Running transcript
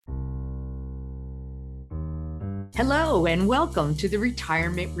Hello and welcome to the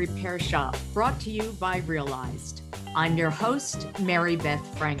Retirement Repair Shop, brought to you by Realized. I'm your host, Mary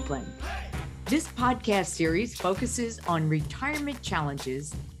Beth Franklin. This podcast series focuses on retirement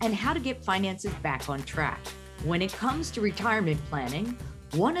challenges and how to get finances back on track. When it comes to retirement planning,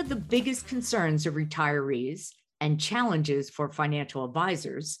 one of the biggest concerns of retirees and challenges for financial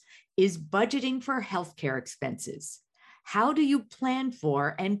advisors is budgeting for healthcare expenses. How do you plan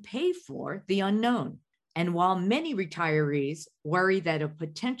for and pay for the unknown? And while many retirees worry that a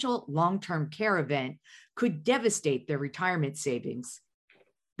potential long-term care event could devastate their retirement savings,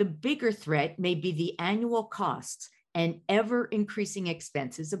 the bigger threat may be the annual costs and ever-increasing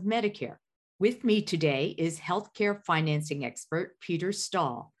expenses of Medicare. With me today is healthcare financing expert Peter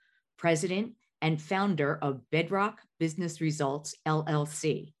Stahl, president and founder of Bedrock Business Results,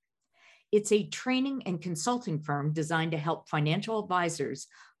 LLC. It's a training and consulting firm designed to help financial advisors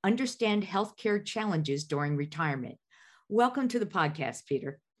understand healthcare challenges during retirement. Welcome to the podcast,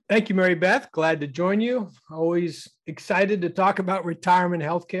 Peter. Thank you, Mary Beth. Glad to join you. Always excited to talk about retirement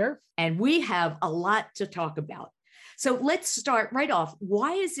healthcare. And we have a lot to talk about. So let's start right off.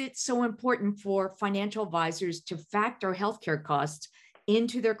 Why is it so important for financial advisors to factor healthcare costs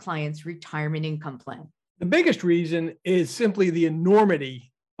into their clients' retirement income plan? The biggest reason is simply the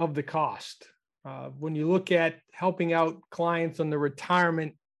enormity of the cost. When you look at helping out clients on the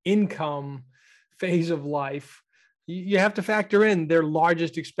retirement income phase of life, you have to factor in their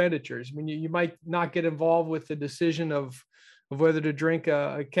largest expenditures. I mean, you might not get involved with the decision of whether to drink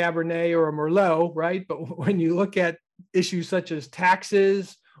a Cabernet or a Merlot, right? But when you look at issues such as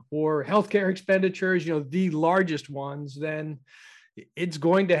taxes or healthcare expenditures, the largest ones, then it's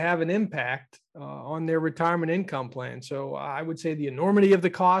going to have an impact on their retirement income plan. So I would say the enormity of the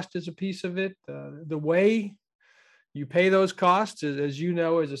cost is a piece of it. The way you pay those costs, as you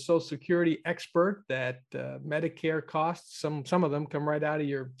know, as a Social Security expert, that Medicare costs, some of them come right out of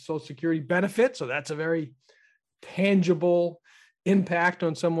your Social Security benefit. So that's a very tangible impact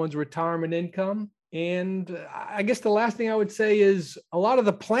on someone's retirement income. And I guess the last thing I would say is a lot of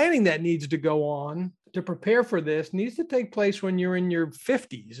the planning that needs to go on to prepare for this needs to take place when you're in your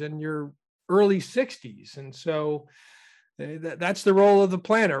 50s and your early 60s. And so that's the role of the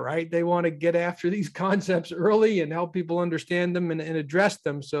planner, right? They want to get after these concepts early and help people understand them and address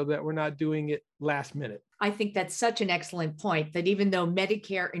them so that we're not doing it last minute. I think that's such an excellent point, that even though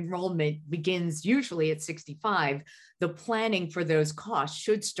Medicare enrollment begins usually at 65, the planning for those costs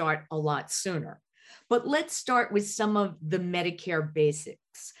should start a lot sooner. But let's start with some of the Medicare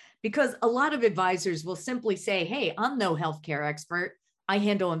basics, because a lot of advisors will simply say, hey, I'm no healthcare expert, I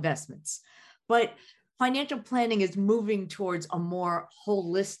handle investments. But financial planning is moving towards a more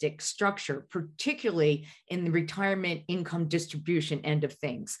holistic structure, particularly in the retirement income distribution end of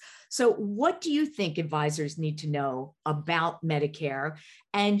things. So what do you think advisors need to know about Medicare?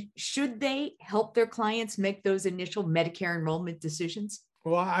 And should they help their clients make those initial Medicare enrollment decisions?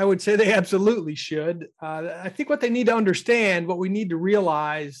 Well, I would say they absolutely should. I think what they need to understand, what we need to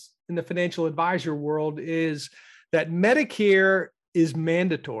realize in the financial advisor world, is that Medicare is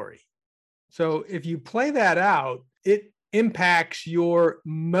mandatory. So if you play that out, it impacts your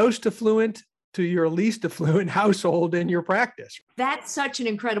most affluent to your least affluent household in your practice. That's such an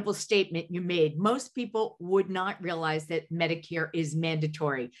incredible statement you made. Most people would not realize that Medicare is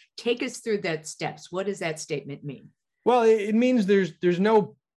mandatory. Take us through that steps. What does that statement mean? Well, it means there's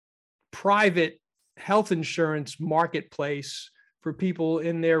no private health insurance marketplace for people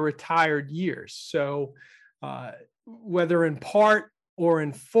in their retired years. So whether in part or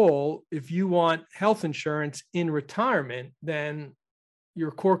in full, if you want health insurance in retirement, then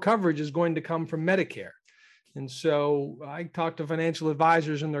your core coverage is going to come from Medicare. And so I talk to financial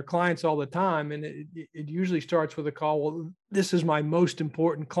advisors and their clients all the time, and it usually starts with a call, well, this is my most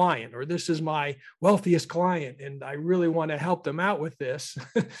important client, or this is my wealthiest client, and I really want to help them out with this.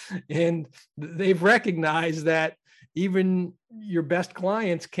 And they've recognized that even your best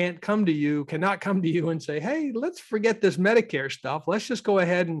clients cannot come to you and say, hey, let's forget this Medicare stuff. Let's just go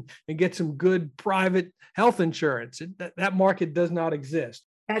ahead and get some good private health insurance. That market does not exist.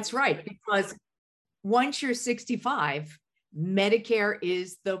 That's right, because once you're 65, Medicare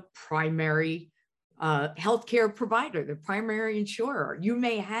is the primary healthcare provider, the primary insurer. You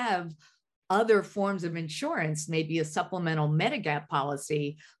may have other forms of insurance, maybe a supplemental Medigap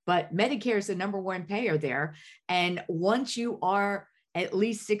policy, but Medicare is the number one payer there. And once you are at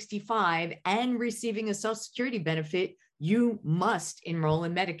least 65 and receiving a Social Security benefit, you must enroll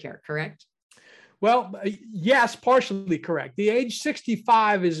in Medicare, correct? Well, yes, partially correct. The age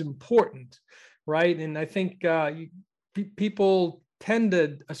 65 is important, right? And I think people tend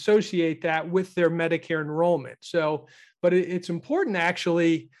to associate that with their Medicare enrollment. So, but it's important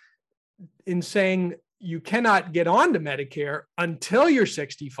actually in saying you cannot get onto Medicare until you're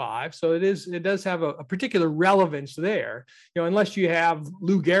 65. So it does have a particular relevance there, unless you have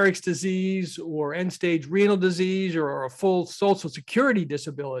Lou Gehrig's disease or end-stage renal disease or a full Social Security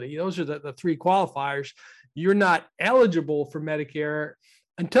disability. Those are the three qualifiers. You're not eligible for Medicare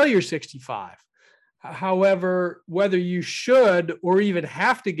until you're 65. However, whether you should or even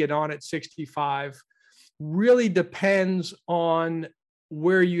have to get on at 65 really depends on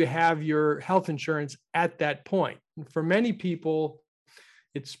where you have your health insurance at that point. And for many people,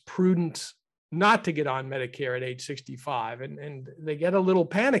 it's prudent not to get on Medicare at age 65. And they get a little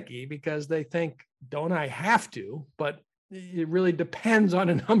panicky because they think, don't I have to? But it really depends on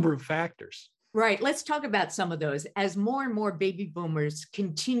a number of factors. Right. Let's talk about some of those. As more and more baby boomers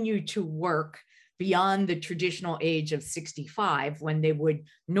continue to work beyond the traditional age of 65, when they would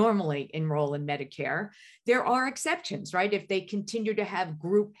normally enroll in Medicare, there are exceptions, right? If they continue to have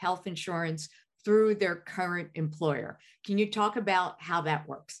group health insurance through their current employer. Can you talk about how that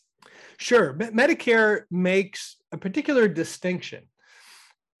works? Sure. Medicare makes a particular distinction,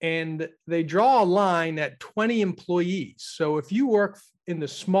 and they draw a line at 20 employees. So if you work in the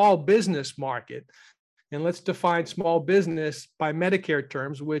small business market, and let's define small business by Medicare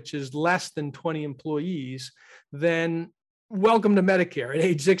terms, which is less than 20 employees, then welcome to Medicare at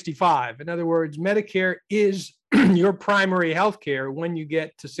age 65. In other words, Medicare is your primary health care when you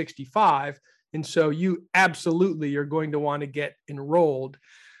get to 65. And so you absolutely are going to want to get enrolled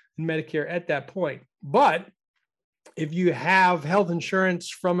in Medicare at that point. But if you have health insurance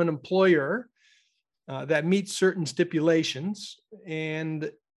from an employer that meets certain stipulations, and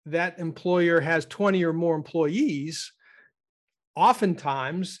that employer has 20 or more employees,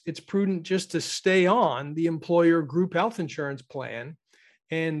 oftentimes it's prudent just to stay on the employer group health insurance plan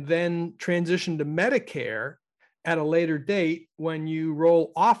and then transition to Medicare at a later date when you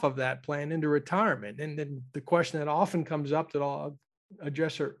roll off of that plan into retirement. And then the question that often comes up that I'll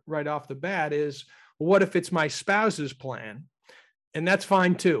address it right off the bat is, well, what if it's my spouse's plan? And that's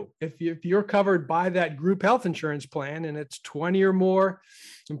fine too. If you're covered by that group health insurance plan and it's 20 or more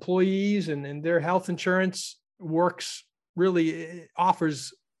employees and their health insurance really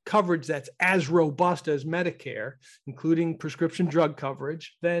offers coverage that's as robust as Medicare, including prescription drug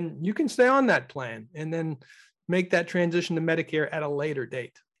coverage, then you can stay on that plan and then make that transition to Medicare at a later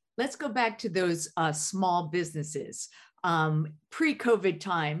date. Let's go back to those small businesses. Pre-COVID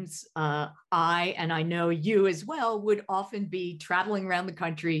times, I know you as well, would often be traveling around the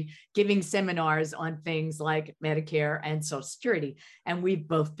country, giving seminars on things like Medicare and Social Security. And we've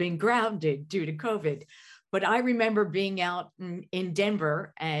both been grounded due to COVID. But I remember being out in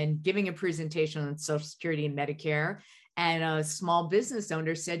Denver and giving a presentation on Social Security and Medicare. And a small business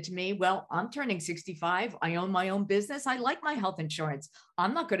owner said to me, well, I'm turning 65. I own my own business. I like my health insurance.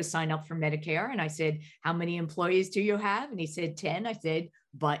 I'm not going to sign up for Medicare. And I said, how many employees do you have? And he said, 10. I said,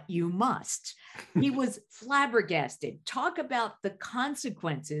 but you must. He was flabbergasted. Talk about the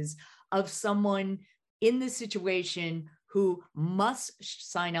consequences of someone in this situation who must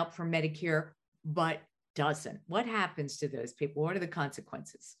sign up for Medicare, but doesn't. What happens to those people? What are the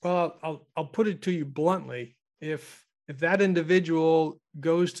consequences? Well, I'll put it to you bluntly. If that individual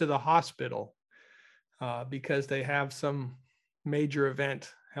goes to the hospital because they have some major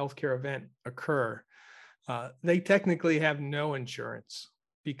healthcare event occur, they technically have no insurance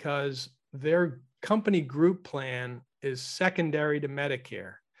because their company group plan is secondary to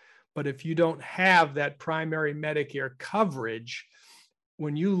Medicare. But if you don't have that primary Medicare coverage,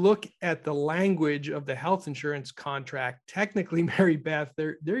 when you look at the language of the health insurance contract, technically, Mary Beth,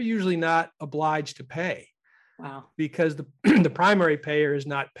 they're usually not obliged to pay. Wow. Because the primary payer is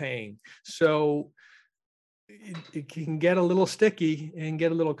not paying. So it can get a little sticky and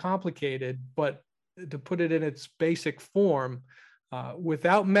get a little complicated, but to put it in its basic form,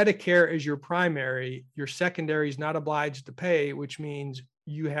 without Medicare as your primary, your secondary is not obliged to pay, which means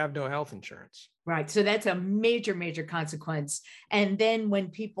you have no health insurance. Right. So that's a major, major consequence. And then when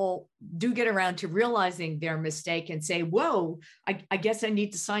people do get around to realizing their mistake and say, whoa, I guess I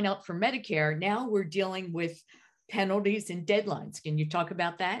need to sign up for Medicare. Now we're dealing with penalties and deadlines. Can you talk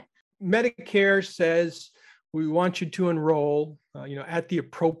about that? Medicare says we want you to enroll, at the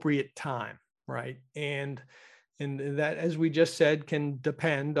appropriate time, right? And that, as we just said, can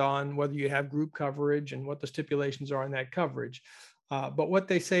depend on whether you have group coverage and what the stipulations are on that coverage. But what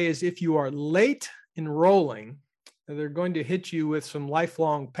they say is if you are late enrolling, they're going to hit you with some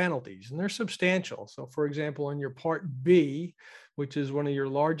lifelong penalties, and they're substantial. So, for example, on your Part B, which is one of your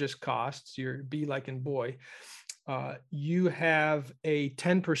largest costs, your B like in boy, you have a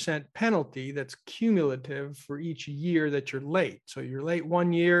 10% penalty that's cumulative for each year that you're late. So you're late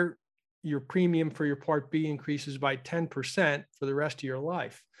 1 year, your premium for your Part B increases by 10% for the rest of your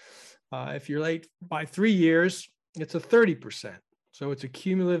life. If you're late by 3 years, it's a 30%. So it's a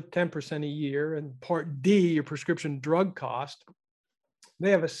cumulative 10% a year. And Part D, your prescription drug cost,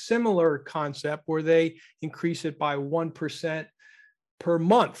 they have a similar concept where they increase it by 1% per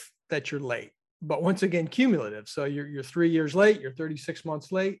month that you're late. But once again, cumulative. So you're 3 years late, you're 36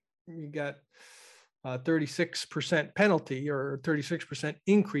 months late, you got a 36% penalty or 36%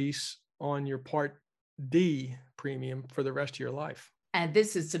 increase on your Part D premium for the rest of your life. And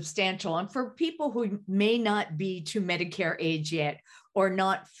this is substantial. And for people who may not be to Medicare age yet or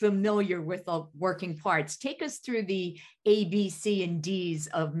not familiar with the working parts, take us through the A, B, C, and Ds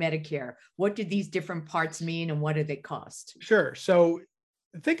of Medicare. What do these different parts mean and what do they cost? Sure. So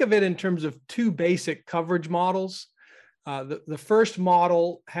think of it in terms of two basic coverage models. The first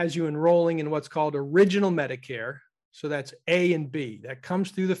model has you enrolling in what's called Original Medicare. So that's A and B. That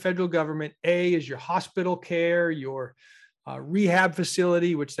comes through the federal government. A is your hospital care, your rehab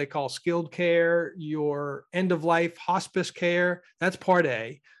facility, which they call skilled care, your end-of-life hospice care. That's Part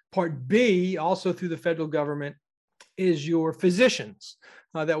A. Part B, also through the federal government, is your physicians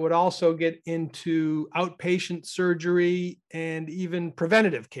that would also get into outpatient surgery and even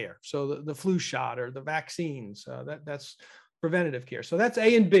preventative care. So the flu shot or the vaccines, that's preventative care. So that's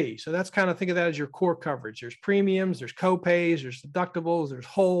A and B. So that's kind of, think of that as your core coverage. There's premiums, there's co-pays, there's deductibles, there's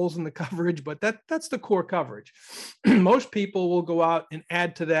holes in the coverage, but that's the core coverage. Most people will go out and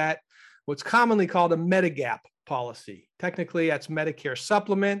add to that what's commonly called a Medigap policy. Technically, that's Medicare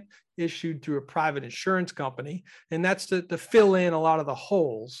supplement issued through a private insurance company, and that's to fill in a lot of the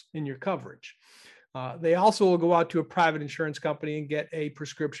holes in your coverage. They also will go out to a private insurance company and get a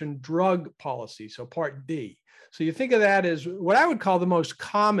prescription drug policy, so Part D. So you think of that as what I would call the most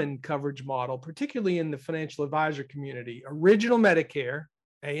common coverage model, particularly in the financial advisor community: Original Medicare,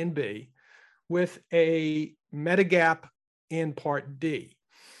 A and B, with a Medigap and Part D.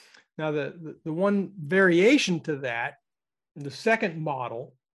 Now, the one variation to that, the second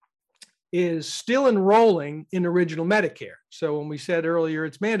model, is still enrolling in Original Medicare. So when we said earlier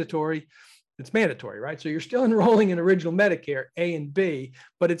it's mandatory, right? So you're still enrolling in Original Medicare, A and B,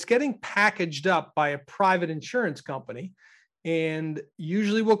 but it's getting packaged up by a private insurance company, and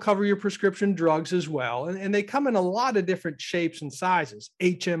usually will cover your prescription drugs as well. And they come in a lot of different shapes and sizes,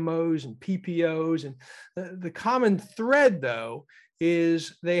 HMOs and PPOs. And the common thread, though,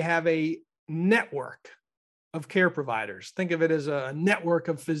 is they have a network of care providers. Think of it as a network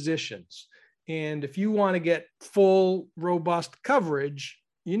of physicians. And if you want to get full, robust coverage,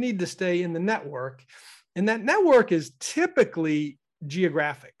 you need to stay in the network. And that network is typically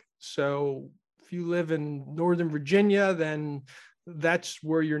geographic. So if you live in Northern Virginia, then that's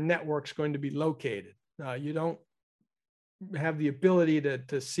where your network's going to be located. You don't have the ability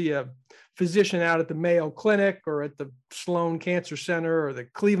to see a physician out at the Mayo Clinic or at the Sloan Cancer Center or the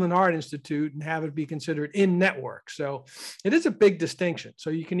Cleveland Heart Institute and have it be considered in network. So it is a big distinction. So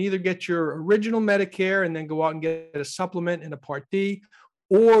you can either get your Original Medicare and then go out and get a supplement in a Part D,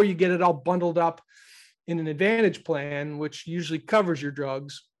 or you get it all bundled up in an Advantage plan, which usually covers your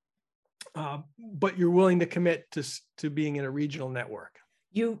drugs, but you're willing to commit to being in a regional network.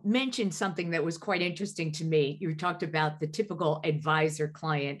 You mentioned something that was quite interesting to me. You talked about the typical advisor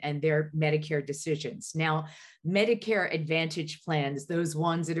client and their Medicare decisions. Now, Medicare Advantage plans, those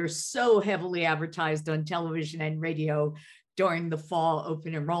ones that are so heavily advertised on television and radio during the fall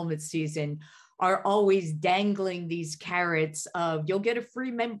open enrollment season, are always dangling these carrots of you'll get a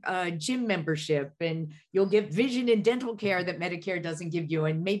free gym membership and you'll get vision and dental care that Medicare doesn't give you.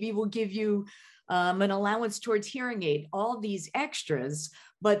 And maybe we'll give you an allowance towards hearing aid, all these extras.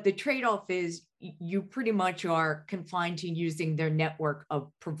 But the trade-off is you pretty much are confined to using their network of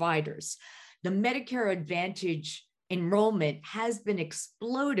providers. The Medicare Advantage enrollment has been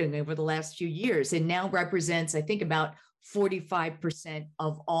exploding over the last few years and now represents, I think, about 45%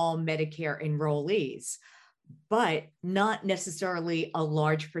 of all Medicare enrollees, but not necessarily a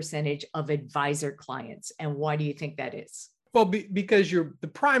large percentage of advisor clients. And why do you think that is? Well, because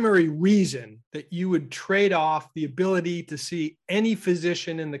the primary reason that you would trade off the ability to see any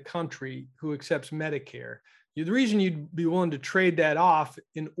physician in the country who accepts Medicare, the reason you'd be willing to trade that off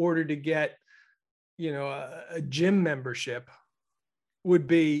in order to get, a gym membership would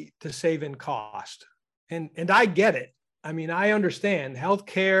be to save in cost. And I get it. I mean, I understand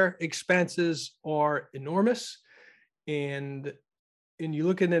healthcare expenses are enormous, and and you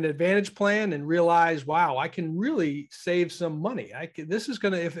look at an Advantage plan and realize, wow, I can really save some money. This is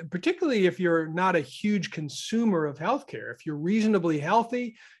going to, particularly if you're not a huge consumer of healthcare, if you're reasonably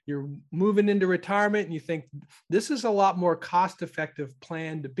healthy, you're moving into retirement and you think this is a lot more cost-effective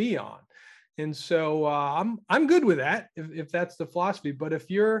plan to be on. And so I'm good with that if that's the philosophy. But if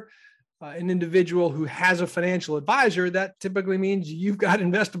you're an individual who has a financial advisor, that typically means you've got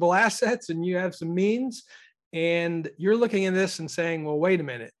investable assets and you have some means. And you're looking at this and saying, well, wait a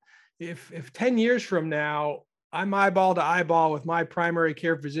minute, if 10 years from now, I'm eyeball to eyeball with my primary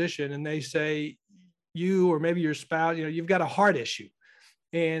care physician and they say you, or maybe your spouse, you've got a heart issue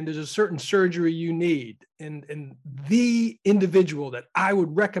and there's a certain surgery you need. And the individual that I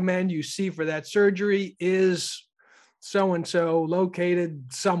would recommend you see for that surgery is so-and-so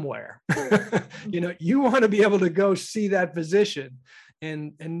located somewhere. You want to be able to go see that physician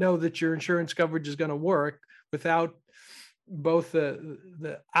and know that your insurance coverage is going to work without both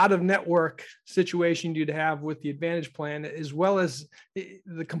the out-of-network situation you'd have with the Advantage plan, as well as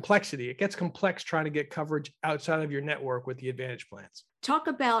the complexity. It gets complex trying to get coverage outside of your network with the Advantage plans. Talk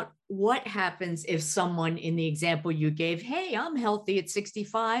about what happens if someone in the example you gave, hey, I'm healthy at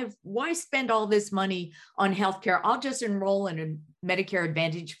 65. Why spend all this money on healthcare? I'll just enroll in a Medicare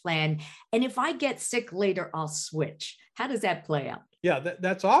Advantage plan. And if I get sick later, I'll switch. How does that play out? Yeah,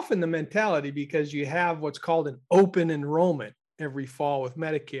 that's often the mentality because you have what's called an open enrollment every fall with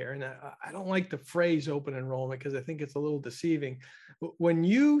Medicare. And I don't like the phrase open enrollment because I think it's a little deceiving. When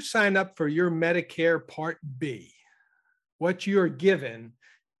you sign up for your Medicare Part B, what you're given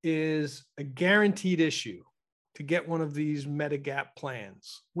is a guaranteed issue to get one of these Medigap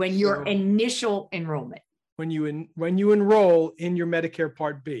plans. When your initial enrollment. When you enroll in your Medicare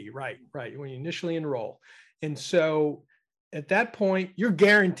Part B, right, when you initially enroll. And so at that point, you're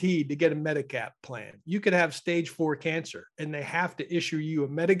guaranteed to get a Medigap plan. You could have stage 4 cancer and they have to issue you a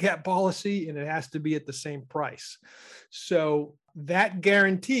Medigap policy and it has to be at the same price. So that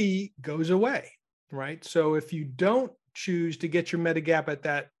guarantee goes away, right? So if you don't choose to get your Medigap at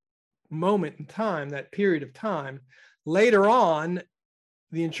that moment in time, that period of time, later on,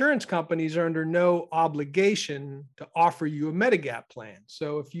 the insurance companies are under no obligation to offer you a Medigap plan.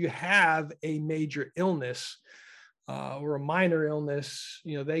 So if you have a major illness, or a minor illness,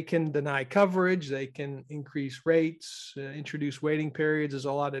 they can deny coverage, they can increase rates, introduce waiting periods. There's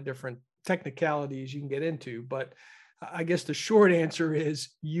a lot of different technicalities you can get into, but I guess the short answer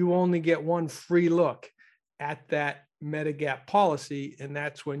is you only get one free look at that Medigap policy, and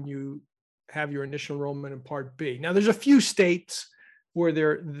that's when you have your initial enrollment in Part B. Now, there's a few states where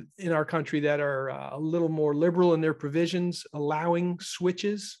they're in our country that are a little more liberal in their provisions, allowing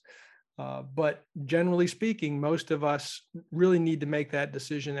switches. But generally speaking, most of us really need to make that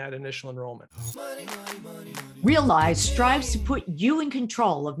decision at initial enrollment. Realize strives to put you in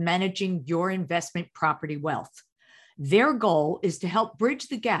control of managing your investment property wealth. Their goal is to help bridge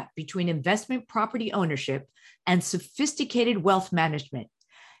the gap between investment property ownership and sophisticated wealth management,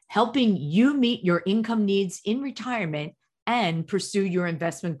 helping you meet your income needs in retirement and pursue your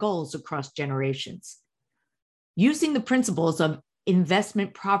investment goals across generations. Using the principles of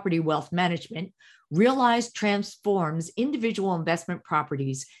investment property wealth management, Realize transforms individual investment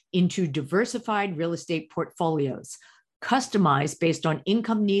properties into diversified real estate portfolios, customized based on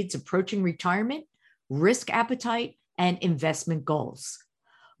income needs approaching retirement, risk appetite, and investment goals.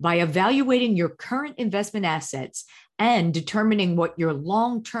 By evaluating your current investment assets and determining what your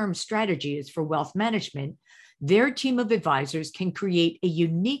long-term strategy is for wealth management, their team of advisors can create a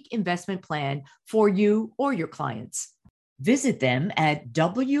unique investment plan for you or your clients. Visit them at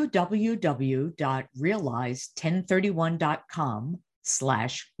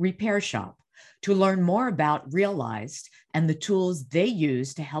www.realize1031.com/repair shop to learn more about Realized and the tools they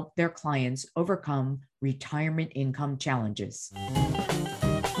use to help their clients overcome retirement income challenges.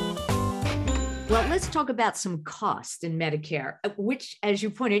 Well, let's talk about some costs in Medicare, which, as you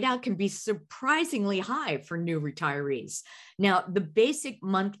pointed out, can be surprisingly high for new retirees. Now, the basic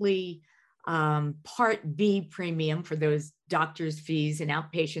monthly Part B premium for those doctor's fees and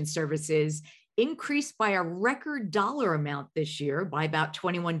outpatient services increased by a record dollar amount this year by about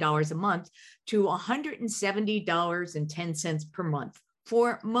 $21 a month to $170.10 per month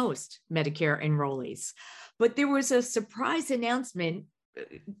for most Medicare enrollees. But there was a surprise announcement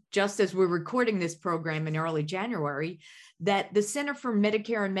just as we're recording this program in early January, that the Center for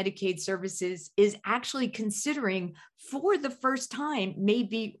Medicare and Medicaid Services is actually considering for the first time,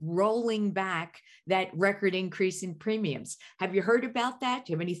 maybe rolling back that record increase in premiums. Have you heard about that?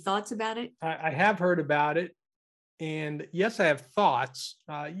 Do you have any thoughts about it? I have heard about it. And yes, I have thoughts.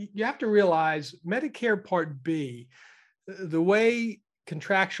 You have to realize Medicare Part B, the way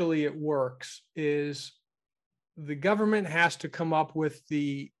contractually it works is the government has to come up with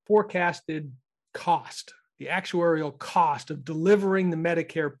the forecasted cost, the actuarial cost of delivering the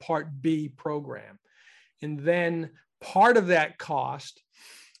Medicare Part B program. And then part of that cost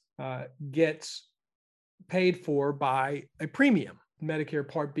gets paid for by a premium, Medicare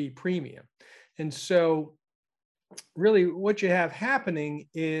Part B premium. And so really what you have happening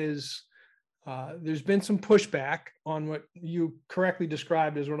is there's been some pushback on what you correctly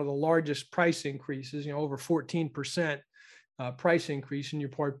described as one of the largest price increases, over 14% price increase in your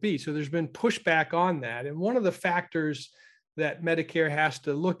Part B. So there's been pushback on that. And one of the factors that Medicare has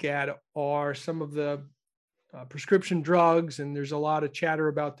to look at are some of the prescription drugs, and there's a lot of chatter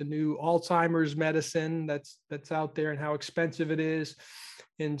about the new Alzheimer's medicine that's out there and how expensive it is.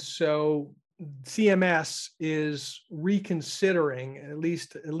 And so CMS is reconsidering, at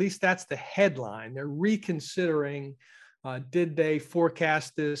least that's the headline. They're reconsidering, did they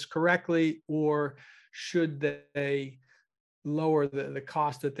forecast this correctly, or should they lower the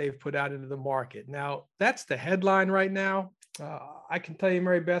cost that they've put out into the market? Now, that's the headline right now. I can tell you,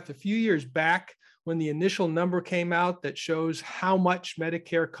 Mary Beth, a few years back, when the initial number came out that shows how much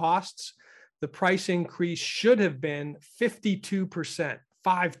Medicare costs, the price increase should have been 52%,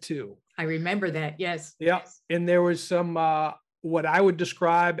 52. I remember that. Yes. Yeah. Yes. And there was some, what I would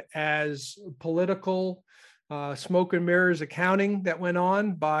describe as political smoke and mirrors accounting that went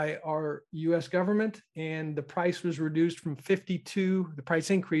on by our US government. And the price was reduced from 52, the price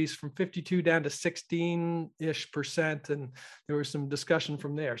increase from 52 down to 16-ish%. And there was some discussion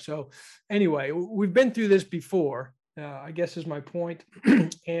from there. So anyway, we've been through this before, I guess is my point.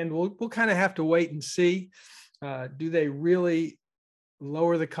 And we'll kind of have to wait and see, do they really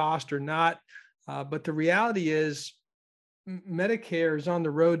lower the cost or not? But the reality is Medicare is on the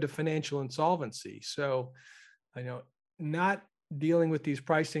road to financial insolvency. So, not dealing with these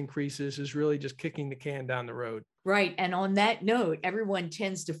price increases is really just kicking the can down the road. Right. And on that note, everyone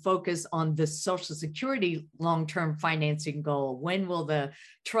tends to focus on the Social Security long-term financing goal. When will the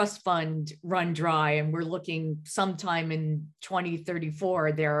trust fund run dry? And we're looking sometime in 2034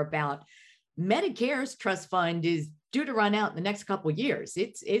 or thereabout. Medicare's trust fund is due to run out in the next couple of years.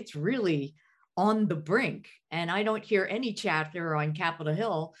 It's really on the brink. And I don't hear any chatter on Capitol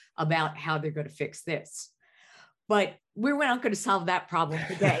Hill about how they're going to fix this. But we're not going to solve that problem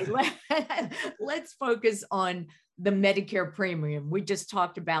today. Let's focus on the Medicare premium. We just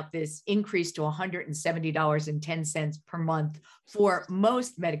talked about this increase to $170.10 per month for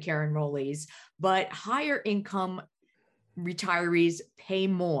most Medicare enrollees, but higher income retirees pay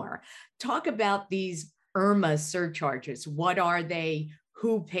more. Talk about these IRMAA surcharges. What are they?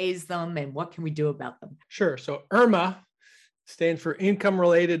 Who pays them? And what can we do about them? Sure. So IRMAA stands for Income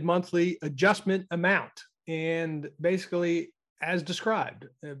Related Monthly Adjustment Amount. And basically, as described,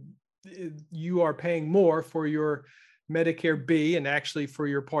 you are paying more for your Medicare B and actually for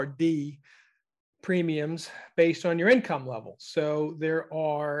your Part D premiums based on your income level. So there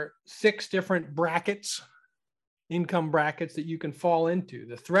are 6 different brackets, income brackets that you can fall into.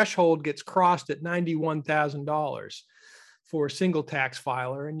 The threshold gets crossed at $91,000 for a single tax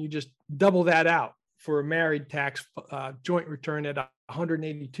filer, and you just double that out for a married tax joint return at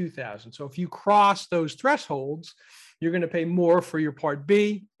 $182,000. So if you cross those thresholds, you're going to pay more for your Part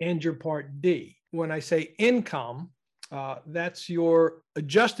B and your Part D. When I say income, that's your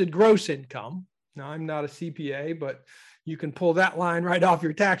adjusted gross income. Now, I'm not a CPA, but you can pull that line right off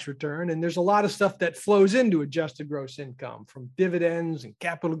your tax return. And there's a lot of stuff that flows into adjusted gross income, from dividends and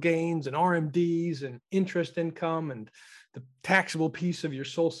capital gains and RMDs and interest income and the taxable piece of your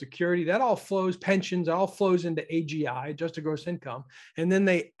Social Security. That all flows, pensions, all flows into AGI, adjusted gross income. And then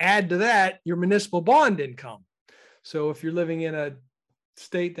they add to that your municipal bond income. So if you're living in a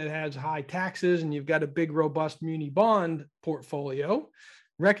state that has high taxes and you've got a big, robust muni bond portfolio,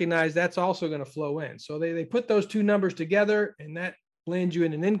 recognize that's also going to flow in. So they put those two numbers together, and that lands you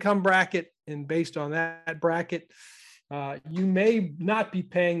in an income bracket. And based on that bracket, you may not be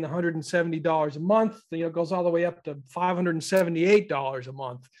paying the $170 a month. It goes all the way up to $578 a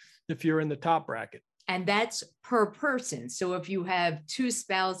month if you're in the top bracket. And that's per person. So if you have 2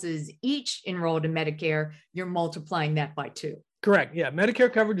 spouses each enrolled in Medicare, you're multiplying that by 2. Correct. Yeah.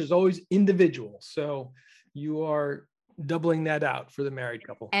 Medicare coverage is always individual. So you are doubling that out for the married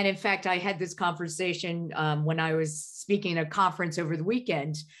couple. And in fact, I had this conversation when I was speaking at a conference over the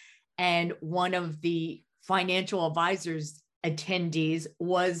weekend, and one of the financial advisors attendees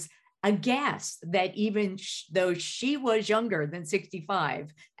was aghast that even though she was younger than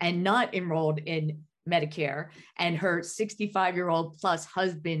 65 and not enrolled in Medicare, and her 65-year-old plus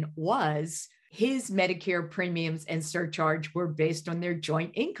husband was, his Medicare premiums and surcharge were based on their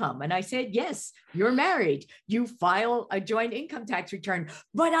joint income. And I said, yes, you're married. You file a joint income tax return,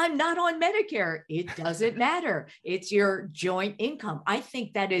 but I'm not on Medicare. It doesn't matter. It's your joint income. I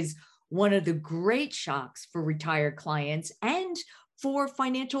think that is one of the great shocks for retired clients and for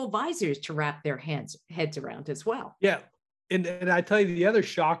financial advisors to wrap their heads around as well. Yeah. And I tell you, the other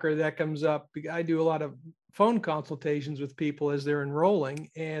shocker that comes up, I do a lot of phone consultations with people as they're enrolling.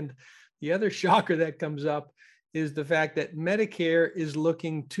 And the other shocker that comes up is the fact that Medicare is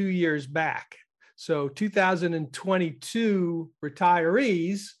looking 2 years back. So 2022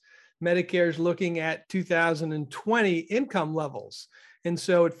 retirees, Medicare is looking at 2020 income levels. And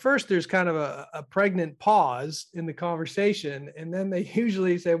so at first there's kind of a pregnant pause in the conversation. And then they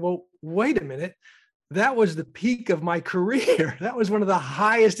usually say, well, wait a minute. That was the peak of my career. That was one of the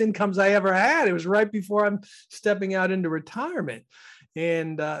highest incomes I ever had. It was right before I'm stepping out into retirement.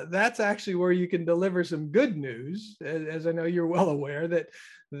 And that's actually where you can deliver some good news, as I know you're well aware, that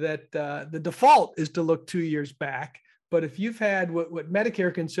the default is to look 2 years back. But if you've had what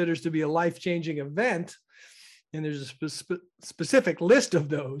Medicare considers to be a life-changing event, and there's a specific list of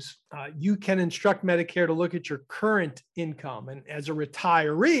those, you can instruct Medicare to look at your current income. And as a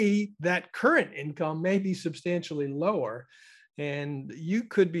retiree, that current income may be substantially lower. And you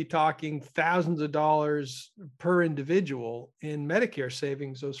could be talking thousands of dollars per individual in Medicare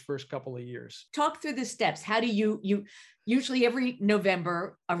savings those first couple of years. Talk through the steps. How do you usually every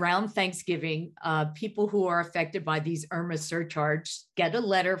November around Thanksgiving, people who are affected by these IRMAA surcharges get a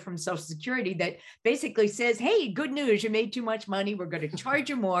letter from Social Security that basically says, hey, good news, you made too much money. We're going to charge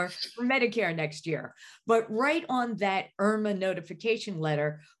you more for Medicare next year. But right on that IRMAA notification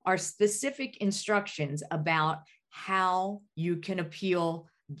letter are specific instructions about how you can appeal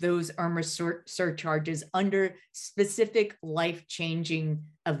those IRMAA surcharges under specific life-changing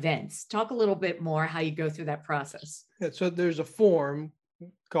events. Talk a little bit more how you go through that process. Yeah, so there's a form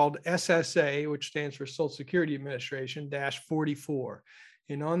called SSA, which stands for Social Security Administration -44.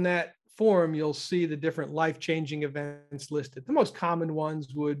 And on that form, you'll see the different life-changing events listed. The most common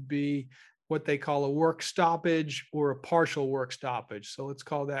ones would be what they call a work stoppage or a partial work stoppage. So let's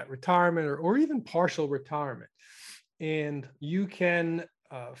call that retirement or even partial retirement. And you can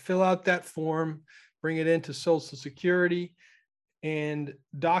fill out that form, bring it into Social Security, and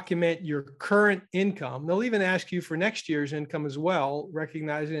document your current income. They'll even ask you for next year's income as well,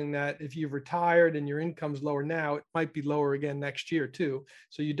 recognizing that if you've retired and your income's lower now, it might be lower again next year too.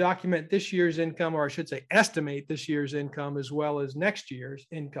 So you document this year's income, or I should say estimate this year's income as well as next year's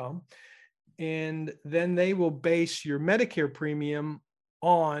income. And then they will base your Medicare premium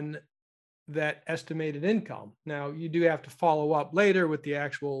on that estimated income. Now, you do have to follow up later with the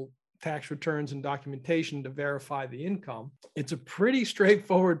actual tax returns and documentation to verify the income. It's a pretty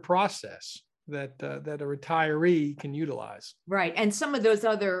straightforward process that a retiree can utilize. Right. And some of those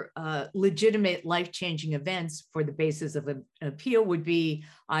other legitimate life-changing events for the basis of an appeal would be,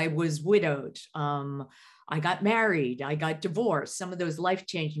 I was widowed, I got married, I got divorced, some of those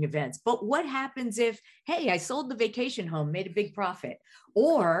life-changing events. But what happens if, hey, I sold the vacation home, made a big profit,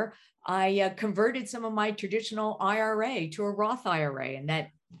 or I converted some of my traditional IRA to a Roth IRA, and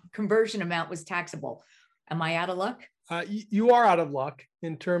that conversion amount was taxable? Am I out of luck? You are out of luck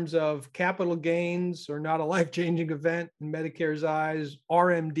in terms of capital gains are not a life-changing event in Medicare's eyes.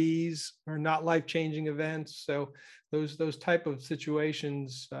 RMDs are not life-changing events. So those type of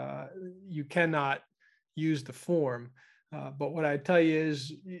situations, you cannot use the form. But what I tell you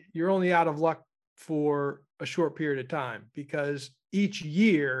is you're only out of luck for a short period of time, because each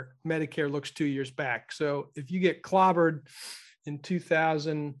year Medicare looks 2 years back. So if you get clobbered in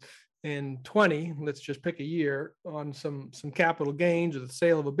 2020, let's just pick a year, on some capital gains or the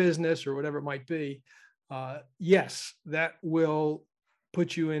sale of a business or whatever it might be, yes, that will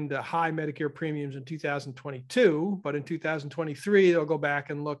put you into high Medicare premiums in 2022, but in 2023, they'll go back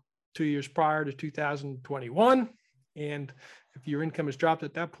and look 2 years prior to 2021. And if your income has dropped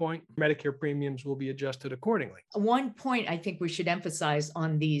at that point, Medicare premiums will be adjusted accordingly. One point I think we should emphasize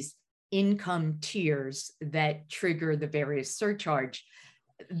on these income tiers that trigger the various surcharge,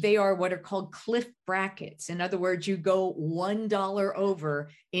 they are what are called cliff brackets. In other words, you go $1 over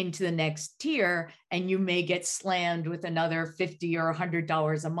into the next tier and you may get slammed with another $50 or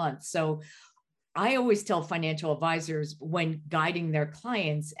 $100 a month. So I always tell financial advisors when guiding their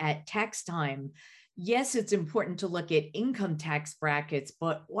clients at tax time, yes, it's important to look at income tax brackets,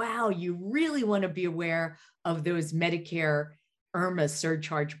 but wow, you really want to be aware of those Medicare IRMAA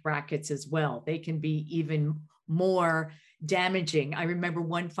surcharge brackets as well. They can be even more damaging. I remember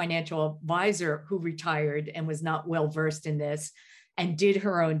one financial advisor who retired and was not well versed in this and did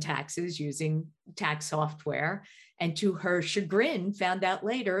her own taxes using tax software. And to her chagrin, found out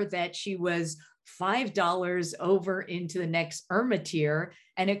later that she was $5 over into the next IRMA tier,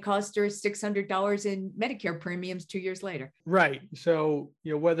 and it cost her $600 in Medicare premiums 2 years later. Right. So,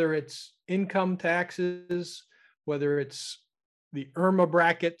 whether it's income taxes, whether it's the IRMA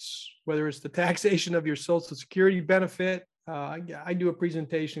brackets, whether it's the taxation of your Social Security benefit. I do a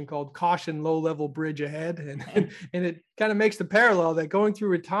presentation called Caution Low Level Bridge Ahead. And it kind of makes the parallel that going through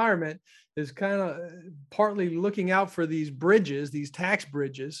retirement is kind of partly looking out for these bridges, these tax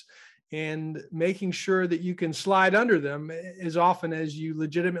bridges, and making sure that you can slide under them as often as you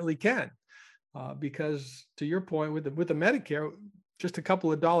legitimately can. Because to your point with the Medicare, just a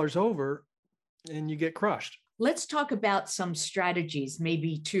couple of dollars over and you get crushed. Let's talk about some strategies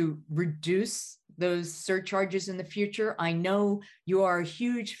maybe to reduce those surcharges in the future. I know you are a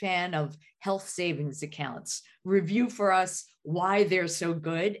huge fan of health savings accounts. Review for us why they're so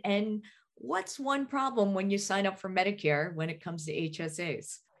good and what's one problem when you sign up for Medicare when it comes to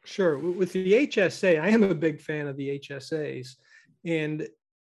HSAs. Sure. With the HSA, I am a big fan of the HSAs. And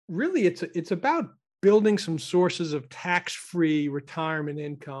really, it's about building some sources of tax-free retirement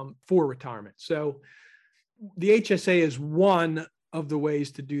income for retirement. So the HSA is one of the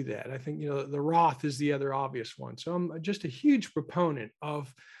ways to do that. I think, the Roth is the other obvious one. So I'm just a huge proponent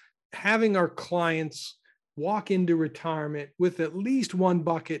of having our clients walk into retirement with at least one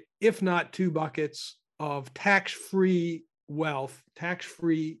bucket, if not two buckets of tax-free wealth,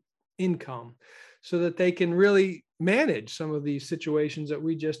 tax-free income, so that they can really manage some of these situations that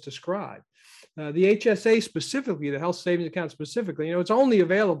we just described. The HSA specifically, the health savings account specifically, it's only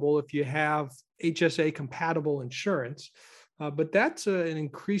available if you have HSA compatible insurance, but that's an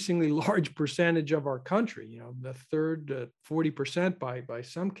increasingly large percentage of our country, the third to 40% by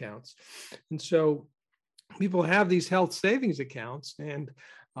some counts. And so people have these health savings accounts, and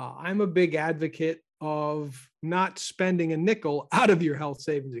I'm a big advocate of not spending a nickel out of your health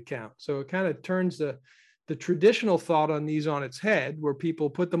savings account. So it kind of turns the traditional thought on these on its head, where people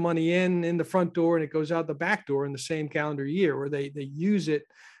put the money in the front door and it goes out the back door in the same calendar year, where they use it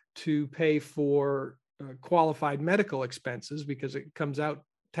to pay for qualified medical expenses because it comes out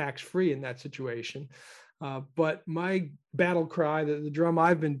tax-free in that situation. But my battle cry, the drum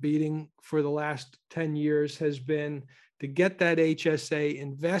I've been beating for the last 10 years has been to get that HSA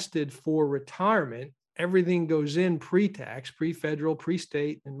invested for retirement. Everything goes in pre-tax, pre-federal,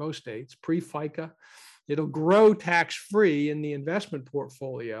 pre-state in most states, pre-FICA. It'll grow tax-free in the investment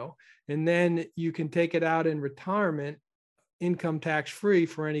portfolio, and then you can take it out in retirement, income tax-free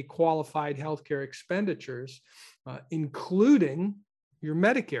for any qualified healthcare expenditures, including your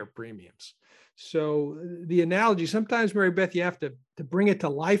Medicare premiums. So the analogy, sometimes, Mary Beth, you have to bring it to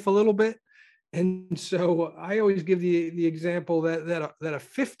life a little bit. And so I always give the example that a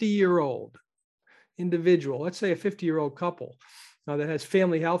 50-year-old individual, let's say a 50-year-old couple that has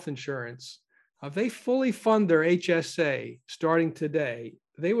family health insurance, if they fully fund their HSA starting today,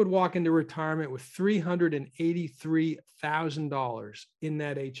 they would walk into retirement with $383,000 in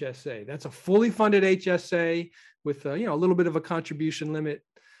that HSA. That's a fully funded HSA with a little bit of a contribution limit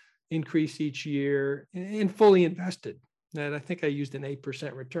increase each year and fully invested. And I think I used an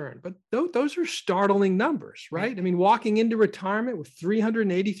 8% return, but those are startling numbers, right? I mean, walking into retirement with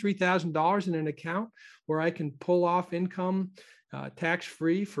 $383,000 in an account where I can pull off income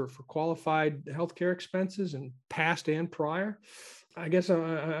tax-free for qualified healthcare expenses and past and prior. I guess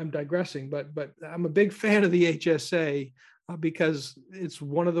I'm digressing, but I'm a big fan of the HSA because it's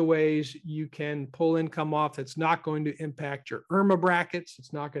one of the ways you can pull income off that's not going to impact your IRMA brackets.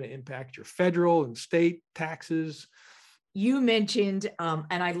 It's not going to impact your federal and state taxes. You mentioned,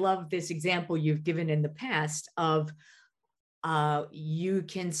 and I love this example you've given in the past of you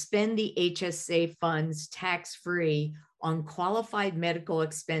can spend the HSA funds tax-free on qualified medical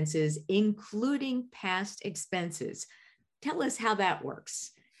expenses, including past expenses. Tell us how that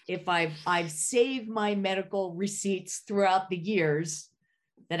works. If I've saved my medical receipts throughout the years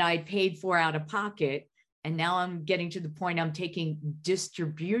that I paid for out of pocket, and now I'm getting to the point I'm taking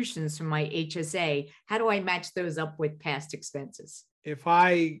distributions from my HSA, how do I match those up with past expenses? If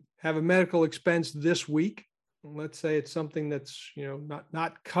I have a medical expense this week, let's say it's something that's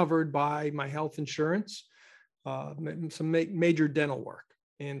not covered by my health insurance, some major dental work.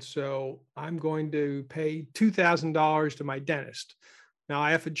 And so I'm going to pay $2,000 to my dentist. Now I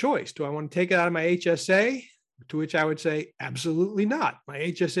have a choice. Do I want to take it out of my HSA? To which I would say, absolutely not. My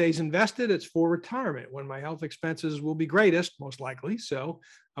HSA is invested. It's for retirement when my health expenses will be greatest, most likely. So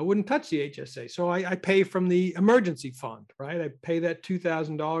I wouldn't touch the HSA. So I pay from the emergency fund, right? I pay that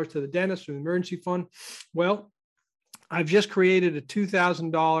 $2,000 to the dentist from the emergency fund. Well, I've just created a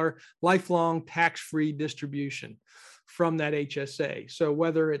 $2,000 lifelong tax-free distribution from that HSA. So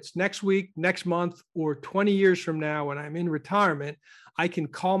whether it's next week, next month, or 20 years from now when I'm in retirement, I can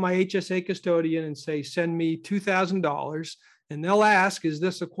call my HSA custodian and say, send me $2,000. And they'll ask, is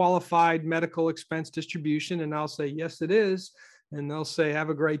this a qualified medical expense distribution? And I'll say, yes, it is. And they'll say, have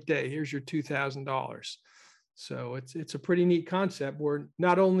a great day. Here's your $2,000. So it's a pretty neat concept where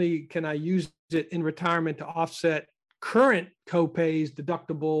not only can I use it in retirement to offset current copays,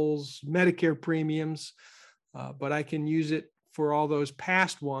 deductibles, Medicare premiums, but I can use it for all those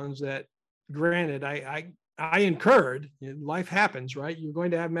past ones that, granted, I incurred. Life happens, right? You're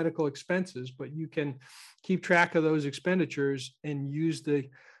going to have medical expenses, but you can keep track of those expenditures and use the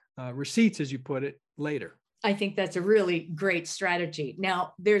receipts, as you put it, later. I think that's a really great strategy.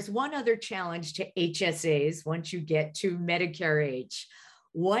 Now, there's one other challenge to HSAs once you get to Medicare age.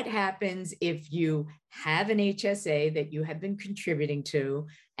 What happens if you have an HSA that you have been contributing to,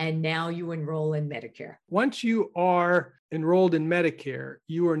 and now you enroll in Medicare? Once you are enrolled in Medicare,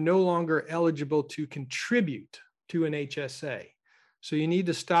 you are no longer eligible to contribute to an HSA. So you need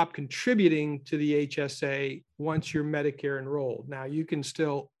to stop contributing to the HSA once you're Medicare enrolled. Now, you can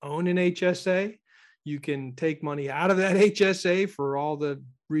still own an HSA. You can take money out of that HSA for all the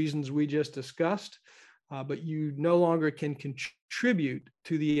reasons we just discussed, but you no longer can contribute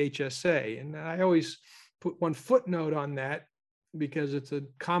to the HSA. And I always put one footnote on that because it's a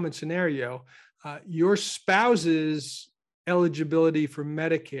common scenario. Your spouse's eligibility for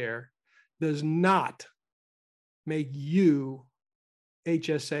Medicare does not make you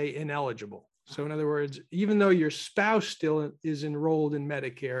HSA ineligible. So in other words, even though your spouse still is enrolled in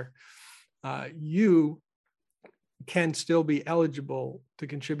Medicare, you can still be eligible to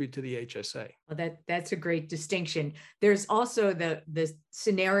contribute to the HSA. Well, that's a great distinction. There's also the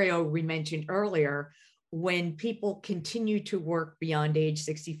scenario we mentioned earlier when people continue to work beyond age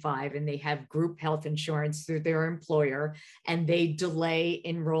 65 and they have group health insurance through their employer and they delay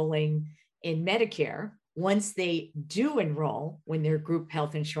enrolling in Medicare. Once they do enroll, when their group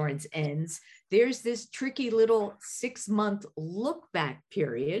health insurance ends, there's this tricky little 6-month look back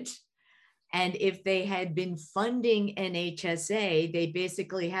period. And if they had been funding an HSA, they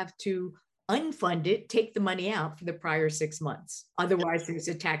basically have to unfund it, take the money out for the prior 6 months. Otherwise, there's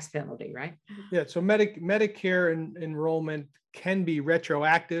a tax penalty, right? Yeah. So Medicare enrollment can be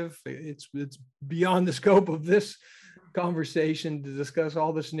retroactive. It's beyond the scope of this conversation to discuss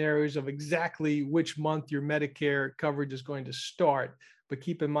all the scenarios of exactly which month your Medicare coverage is going to start. But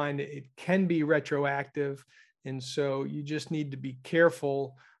keep in mind, it can be retroactive. And so you just need to be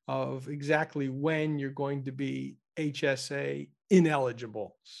careful of exactly when you're going to be HSA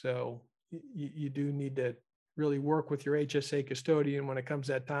ineligible. So you do need to really work with your HSA custodian when it comes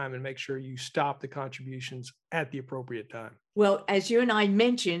that time and make sure you stop the contributions at the appropriate time. Well, as you and I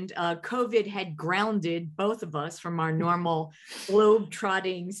mentioned, COVID had grounded both of us from our normal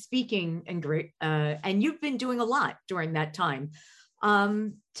globe-trotting speaking, and you've been doing a lot during that time.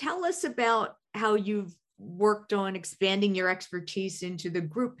 Tell us about how you've worked on expanding your expertise into the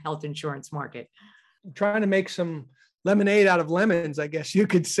group health insurance market. I'm trying to make some lemonade out of lemons, I guess you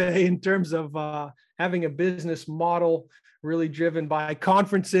could say, in terms of having a business model really driven by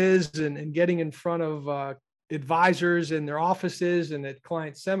conferences and getting in front of advisors in their offices and at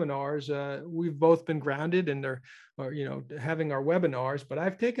client seminars. We've both been grounded and they're having our webinars, but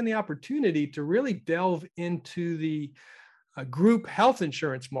I've taken the opportunity to really delve into the group health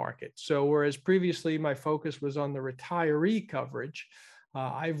insurance market. So whereas previously my focus was on the retiree coverage,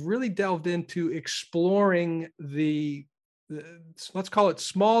 I've really delved into exploring the let's call it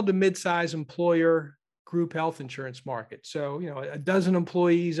small to mid-size employer group health insurance market. So, a dozen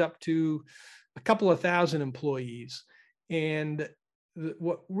employees up to a couple of thousand employees. And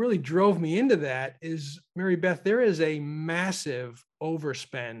what really drove me into that is, Mary Beth, there is a massive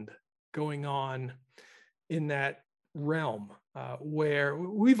overspend going on in that realm where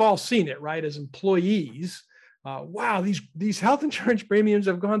we've all seen it, right? As employees, wow, these health insurance premiums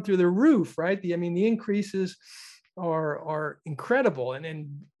have gone through the roof, right? The increases are incredible.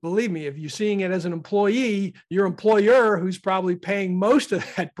 And believe me, if you're seeing it as an employee, your employer, who's probably paying most of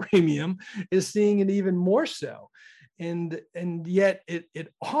that premium, is seeing it even more so. And yet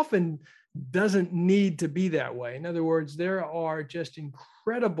it often doesn't need to be that way. In other words, there are just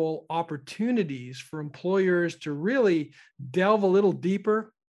incredible opportunities for employers to really delve a little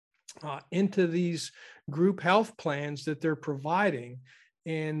deeper into these group health plans that they're providing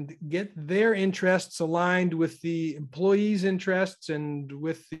and get their interests aligned with the employees' interests and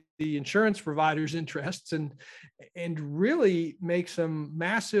with the insurance providers' interests, and really make some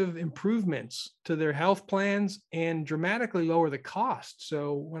massive improvements to their health plans and dramatically lower the cost.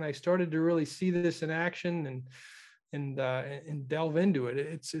 So when I started to really see this in action and delve into it,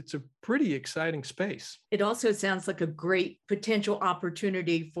 it's a pretty exciting space. It also sounds like a great potential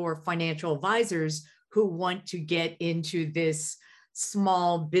opportunity for financial advisors who want to get into this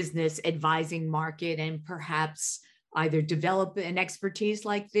small business advising market and perhaps either develop an expertise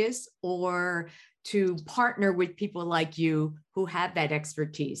like this or to partner with people like you who have that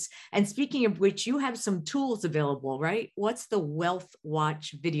expertise. And speaking of which, you have some tools available, right? What's the Wealth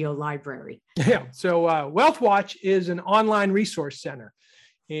Watch video library? Yeah, so Wealth Watch is an online resource center.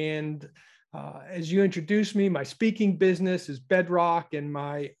 And as you introduced me, my speaking business is Bedrock, and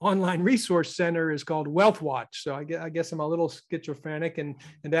my online resource center is called Wealth Watch. So I guess I'm a little schizophrenic, and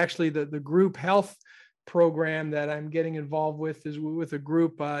actually the group health program that I'm getting involved with is with a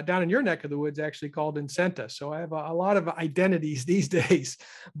group down in your neck of the woods, actually called Incenta. So I have a lot of identities these days.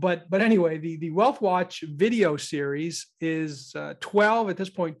 But anyway, the Wealth Watch video series is 12 at this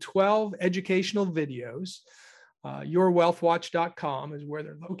point, 12 educational videos. Yourwealthwatch.com is where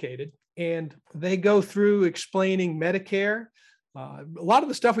they're located. And they go through explaining Medicare, a lot of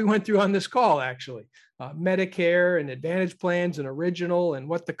the stuff we went through on this call, actually, Medicare and Advantage plans and original and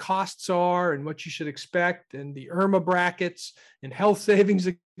what the costs are and what you should expect, and the IRMAA brackets and health savings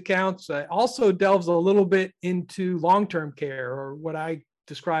accounts. Also delves a little bit into long-term care, or what I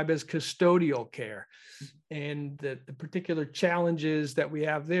describe as custodial care, and the particular challenges that we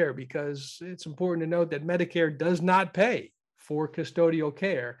have there, because it's important to note that Medicare does not pay for custodial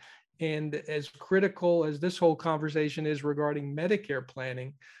care. And as critical as this whole conversation is regarding Medicare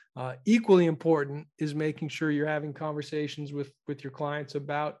planning, equally important is making sure you're having conversations with your clients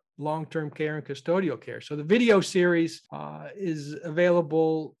about long-term care and custodial care. So the video series is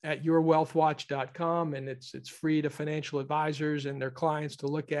available at yourwealthwatch.com, and it's free to financial advisors and their clients to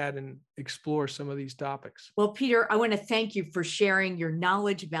look at and explore some of these topics. Well, Peter, I want to thank you for sharing your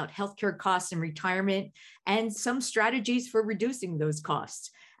knowledge about healthcare costs and retirement and some strategies for reducing those costs.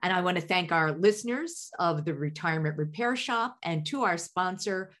 And I want to thank our listeners of the Retirement Repair Shop and to our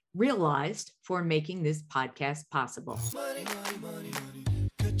sponsor, Realized, for making this podcast possible. Money, money, money.